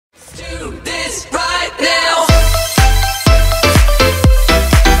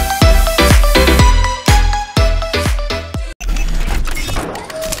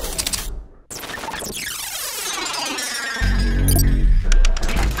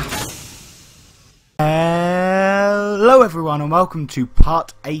Hello everyone and welcome to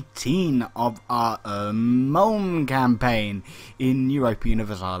part 18 of our Ulm campaign in Europa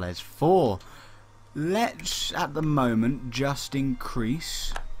Universalis 4. Let's at the moment just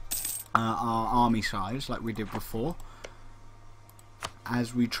increase our army size like we did before,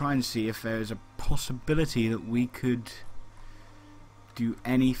 as we try and see if there is a possibility that we could do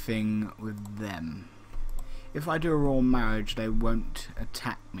anything with them. If I do a royal marriage, they won't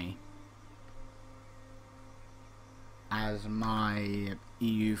attack me, as my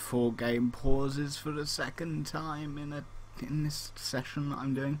EU4 game pauses for the second time in this session that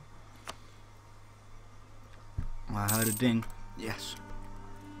I'm doing. I heard a ding. Yes.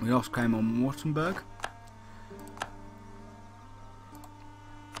 We lost claim on Württemberg.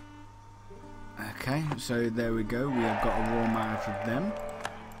 Okay, so there we go. We have got a war marriage with them.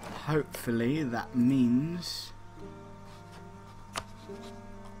 Hopefully that means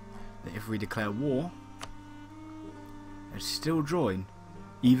that if we declare war, they'd still join,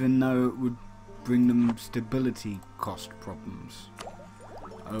 even though it would bring them stability cost problems.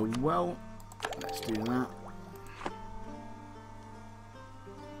 Oh well, let's do that.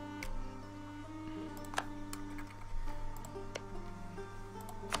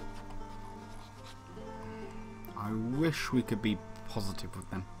 I wish we could be positive with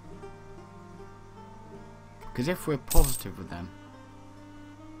them, because if we're positive with them,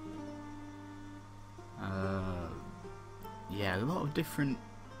 yeah, a lot of different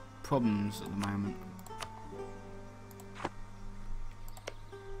problems at the moment.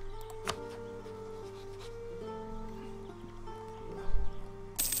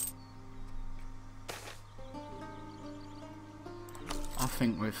 I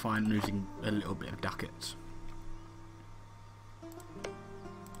think we're fine losing a little bit of ducats.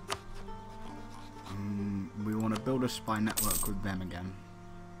 We want to build a spy network with them again.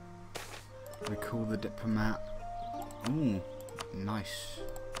 We call the diplomat. Ooh, nice.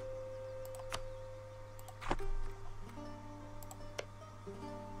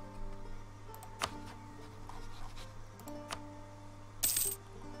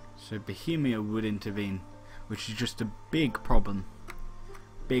 So Bohemia would intervene, which is just a big problem.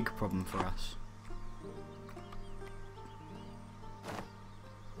 Big problem for us.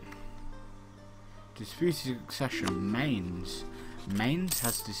 Disputed succession. Mainz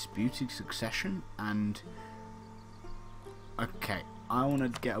has disputed succession, and okay, I want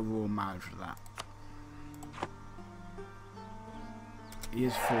to get a royal marriage with that. He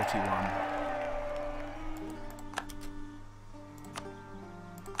is 41.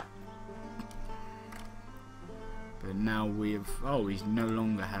 But now we have, oh, he's no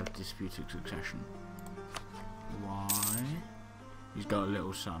longer have disputed succession. Why? He's got a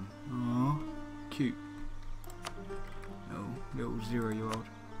little son. Oh, cute. Oh, little 0-year-old.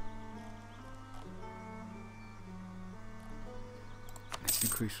 Let's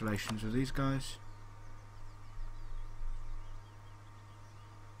increase relations with these guys.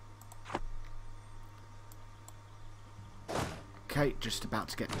 Okay, just about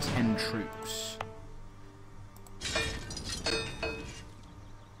to get 10 troops.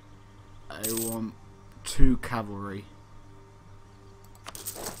 I want 2 cavalry.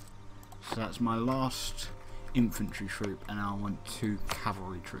 So that's my last infantry troop, and I want 2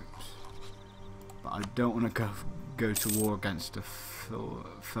 cavalry troops. But I don't want to go to war against a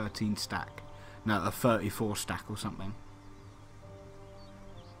 13 stack. No, a 34 stack or something.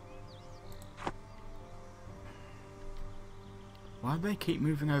 Why do they keep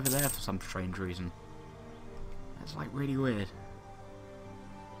moving over there for some strange reason? That's like really weird.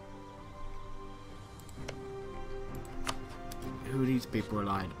 Who are these people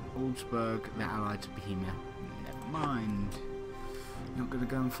allied? Augsburg, they're allied to Bohemia. Never mind. Not gonna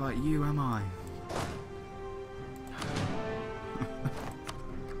go and fight you, am I?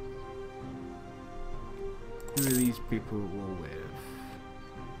 Who are these people at war with?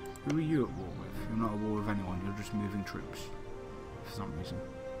 Who are you at war with? You're not at war with anyone, you're just moving troops. For some reason.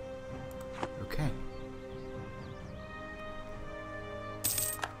 Okay.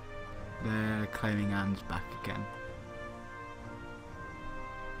 They're claiming Anne's back again.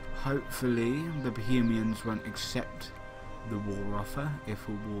 Hopefully the Bohemians won't accept the war offer if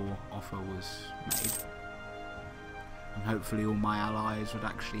a war offer was made. And hopefully all my allies would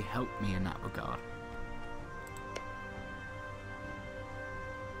actually help me in that regard.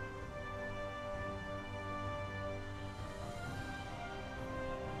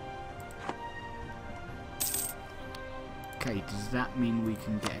 Okay, does that mean we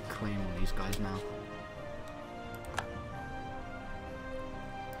can get a claim on these guys now?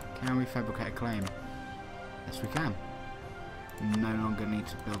 Can we fabricate a claim? Yes, we can. No longer need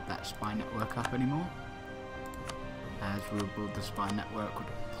to build that spy network up anymore. as we'll build the spy network with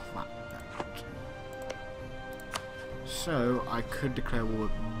a planet. So I could declare war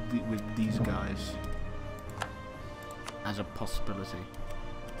with these guys as a possibility.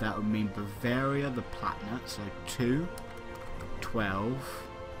 That would mean Bavaria, the planet, so 2, 12,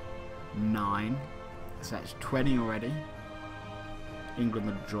 9, so that's 20 already. England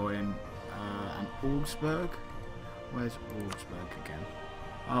would join, and Augsburg. Where's Augsburg again?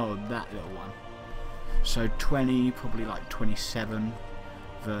 Oh, that little one. So 20, probably like 27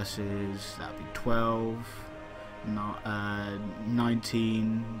 versus, that'd be 12,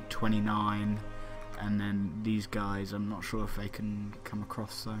 19, 29, and then these guys, I'm not sure if they can come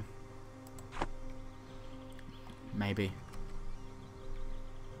across though. Maybe.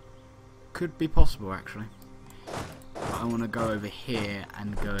 Could be possible actually. But I want to go over here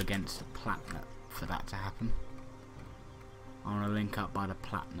and go against the planet for that to happen. I want to link up by the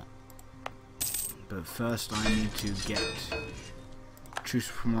planet. But first I need to get Truce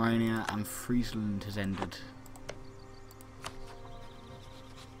from Pomerania and Friesland has ended.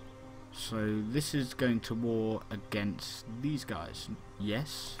 So this is going to war against these guys.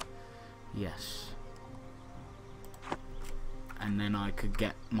 Yes. Yes. And then I could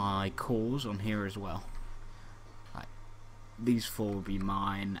get my cores on here as well. Like, these 4 would be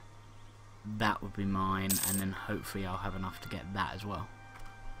mine. That would be mine. And then hopefully I'll have enough to get that as well.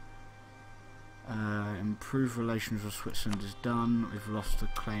 Improve relations with Switzerland is done. We've lost the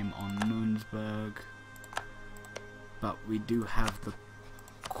claim on Nuremberg. But we do have the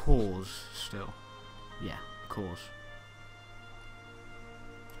cause still. Yeah, cause.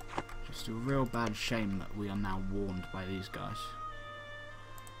 Just a real bad shame that we are now warned by these guys.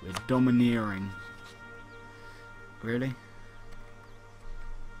 We're domineering. Really?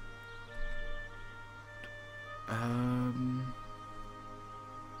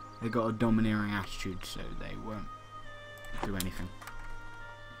 They got a domineering attitude, so they won't do anything.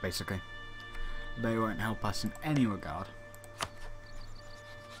 Basically. They won't help us in any regard.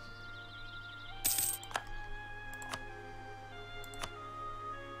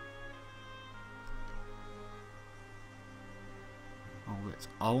 Oh, it's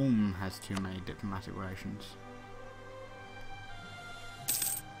Ulm has too many diplomatic relations.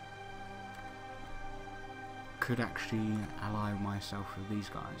 Could actually ally myself with these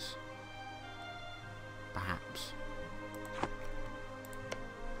guys. Perhaps.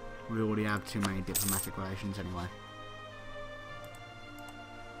 We already have too many diplomatic relations anyway.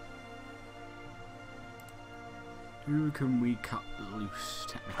 Who can we cut loose,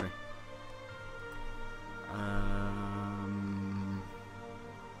 technically?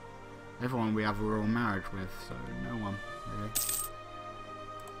 Everyone we have a royal marriage with, so no one, really.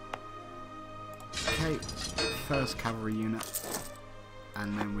 Okay, first cavalry unit,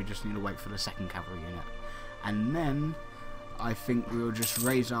 and then we just need to wait for the second cavalry unit. And then, I think we'll just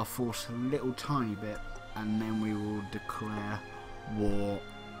raise our force a little tiny bit, and then we will declare war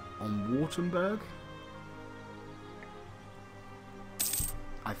on Württemberg.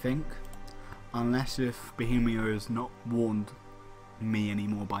 I think. Unless if Bohemia has not warned me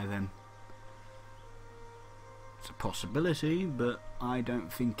anymore by then. It's a possibility, but I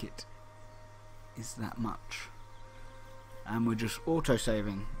don't think it is that much. And we're just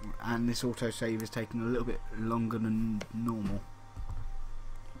auto-saving, and this auto-save is taking a little bit longer than normal.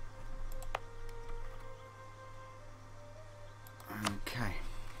 Okay.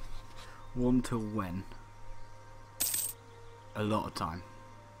 One till when? A lot of time.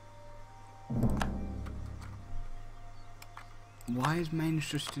 Why has Mainz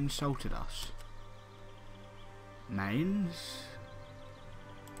just insulted us? Mainz?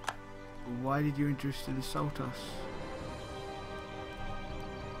 Why did you just insult us?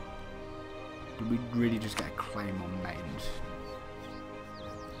 Did we really just get a claim on Mainz?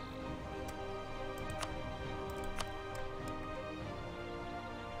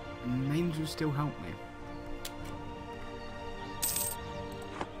 Mainz will still help me.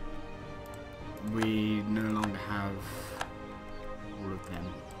 We no longer have all of them.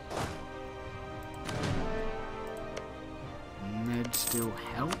 Ned still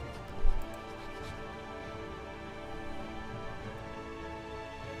help?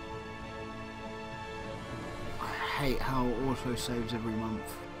 I hate how auto saves every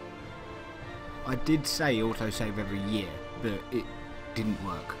month. I did say autosave every year, but it didn't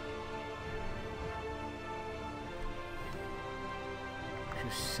work.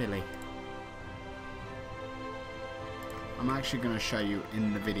 Just silly. I'm actually going to show you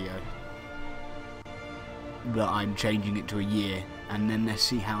in the video that I'm changing it to a year, and then let's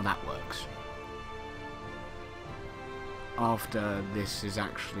see how that works. After this is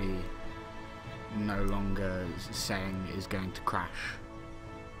actually no longer saying it is going to crash.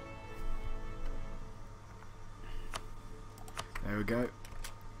 There we go.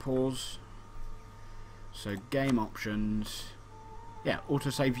 Pause. So game options. Yeah,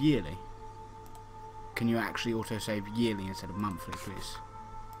 autosave yearly. Can you actually autosave yearly instead of monthly, please?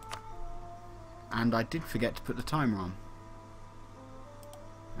 And I did forget to put the timer on.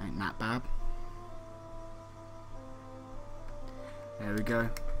 Ain't that bad. There we go.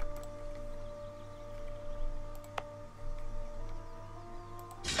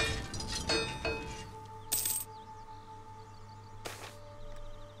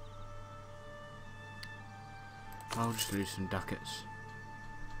 I'll just lose some ducats.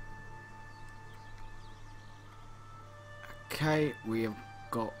 Okay, we have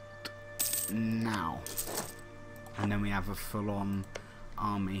got now. And then we have a full-on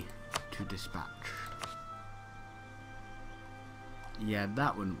army to dispatch. Yeah,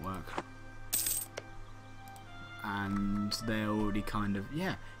 that wouldn't work. And they're already kind of,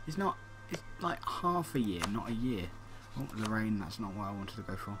 yeah, it's like half a year, not a year. Oh, Lorraine, that's not what I wanted to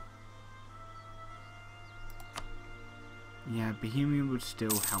go for. Yeah, Bohemia would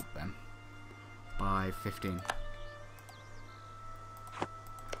still help them by 15.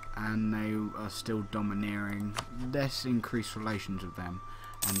 And they are still domineering. Let's increase relations with them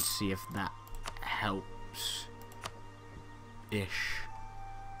and see if that helps ish.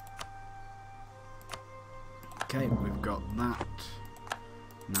 Okay, we've got that.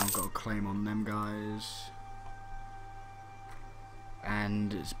 Now I've got a claim on them guys.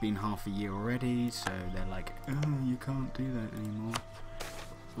 And it's been half a year already, so they're like, oh, you can't do that anymore.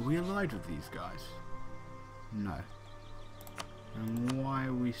 Are we allied with these guys? No. And why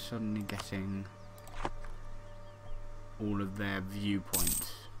are we suddenly getting all of their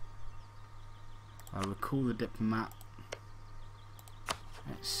viewpoints? I will call the diplomat.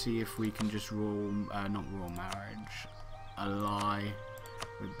 Let's see if we can just not royal marriage, ally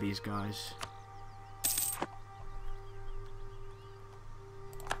with these guys.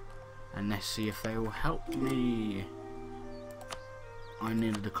 And let's see if they will help me. I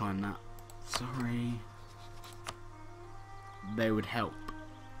need to decline that. Sorry. They would help.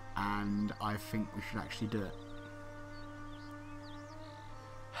 And I think we should actually do it.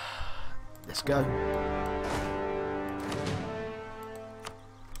 Let's go.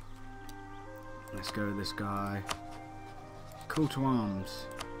 Let's go with this guy. Call to arms.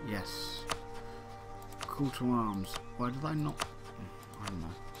 Yes. Call to arms. Why did I not? I don't know.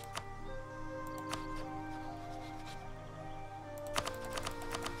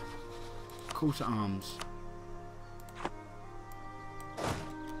 Call to arms.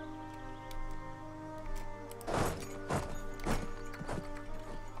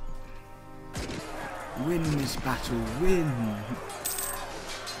 Win this battle, win!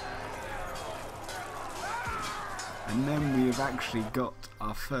 And then we have actually got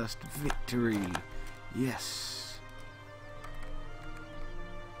our first victory. Yes.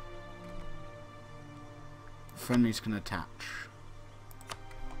 Friendlies can attach.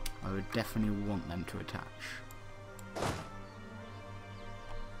 I would definitely want them to attach.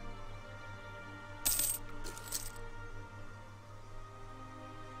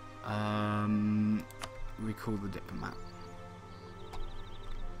 Recall the diplomat.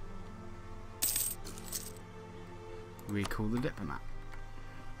 Recall the diplomat.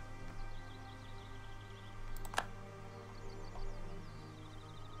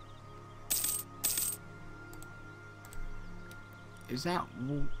 Is that...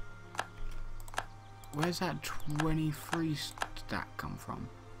 Where's that 23 stat come from?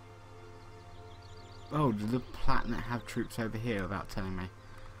 Oh, did the Platinum have troops over here without telling me?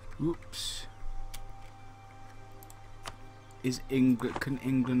 Oops. Can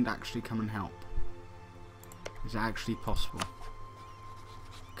England actually come and help? Is it actually possible?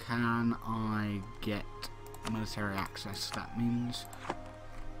 Can I get military access? That means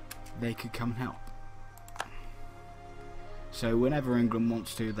they could come and help. So whenever England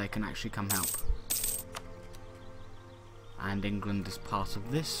wants to, they can actually come help. And England is part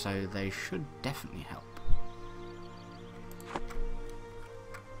of this, so they should definitely help.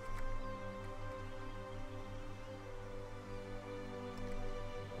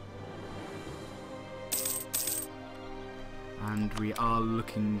 And we are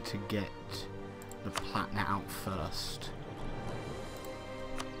looking to get the Platinum out first.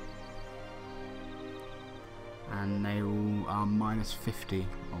 And they all are minus 50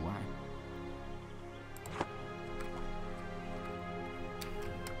 away.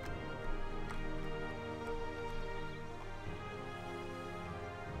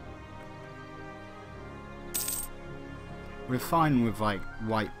 We're fine with like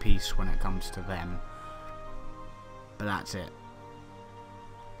white peace when it comes to them, but that's it.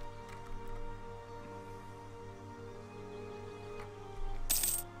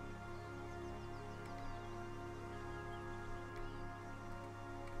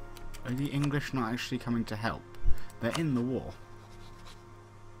 Are the English not actually coming to help? They're in the war.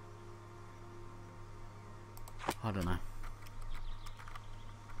 I don't know.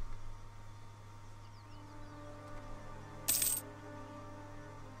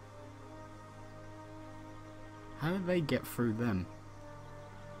 How did they get through them?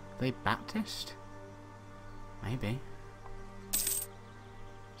 Are they Baptist? Maybe.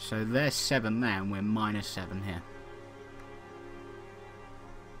 So they're 7 there and we're -7 here.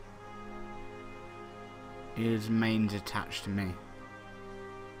 Is mains attached to me?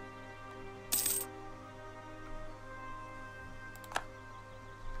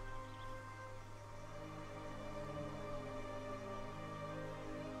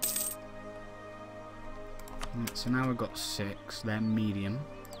 So now we've got 6, they're medium.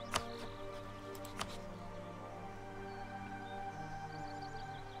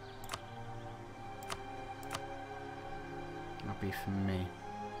 That'll be for me.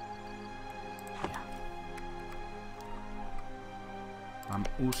 Yeah. I'm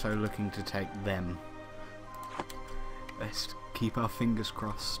also looking to take them. Let's keep our fingers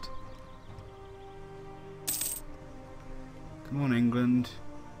crossed. Come on, England.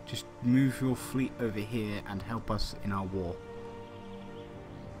 Just move your fleet over here and help us in our war.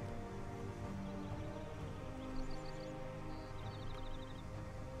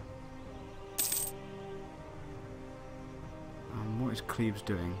 What is Cleves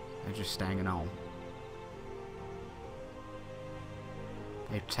doing? They're just staying in Ulm.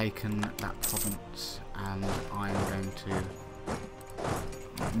 They've taken that province and I'm going to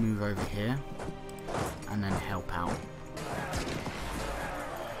move over here and then help out.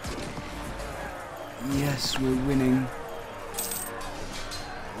 Yes, we're winning.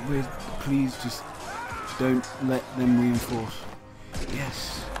 Please just don't let them reinforce.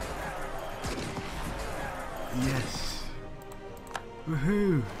 Yes. Yes.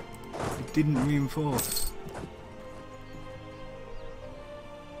 Woohoo! It didn't reinforce.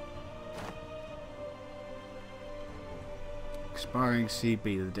 Expiring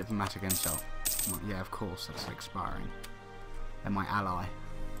CB, the diplomatic insult. Well, yeah, of course, that's expiring. They're my ally.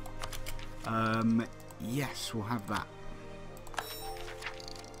 Yes, we'll have that.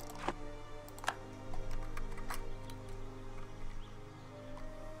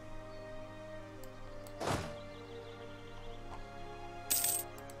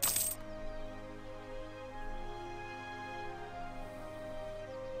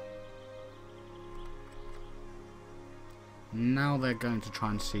 Now they're going to try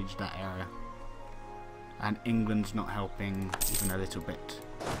and siege that area. And England's not helping even a little bit.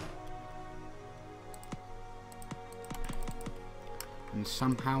 And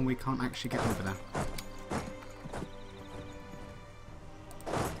somehow we can't actually get over there.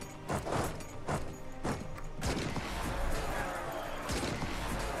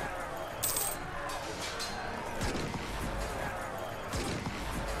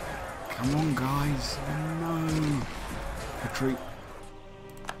 Come on, guys. No. Retreat.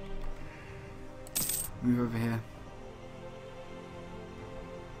 Move over here.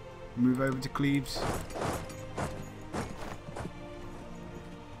 Move over to Cleves.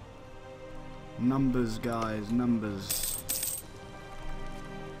 Numbers, guys, numbers.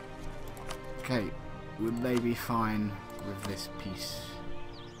 Okay, would they be fine with this piece?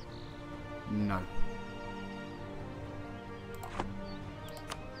 No.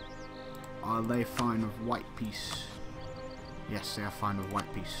 Are they fine with white peace? Yes, they are fine with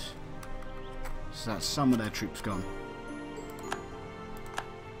white peace. So that's some of their troops gone.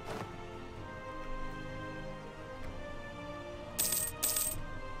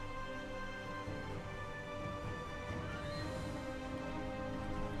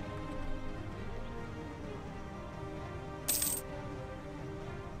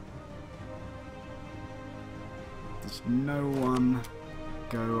 There's no one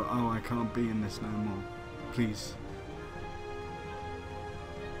go, oh, I can't be in this no more. Please.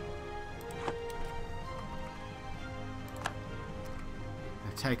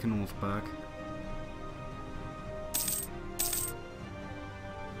 They've taken Augsburg.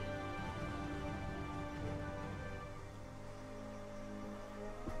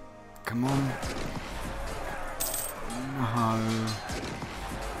 Come on. No.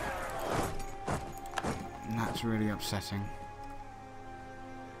 That's really upsetting.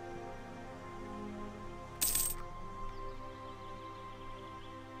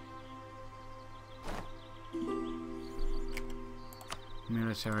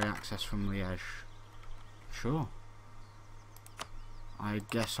 Military access from Liège. Sure. I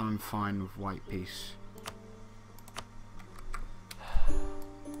guess I'm fine with white peace.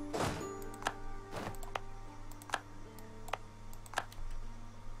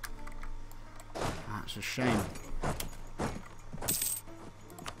 That's a shame.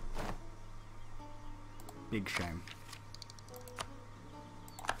 Big shame.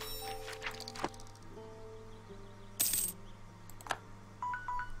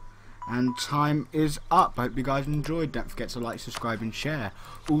 And time is up. I hope you guys enjoyed. Don't forget to like, subscribe and share.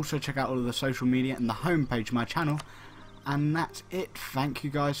 Also check out all of the social media and the homepage of my channel. And that's it. Thank you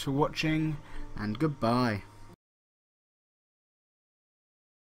guys for watching and goodbye.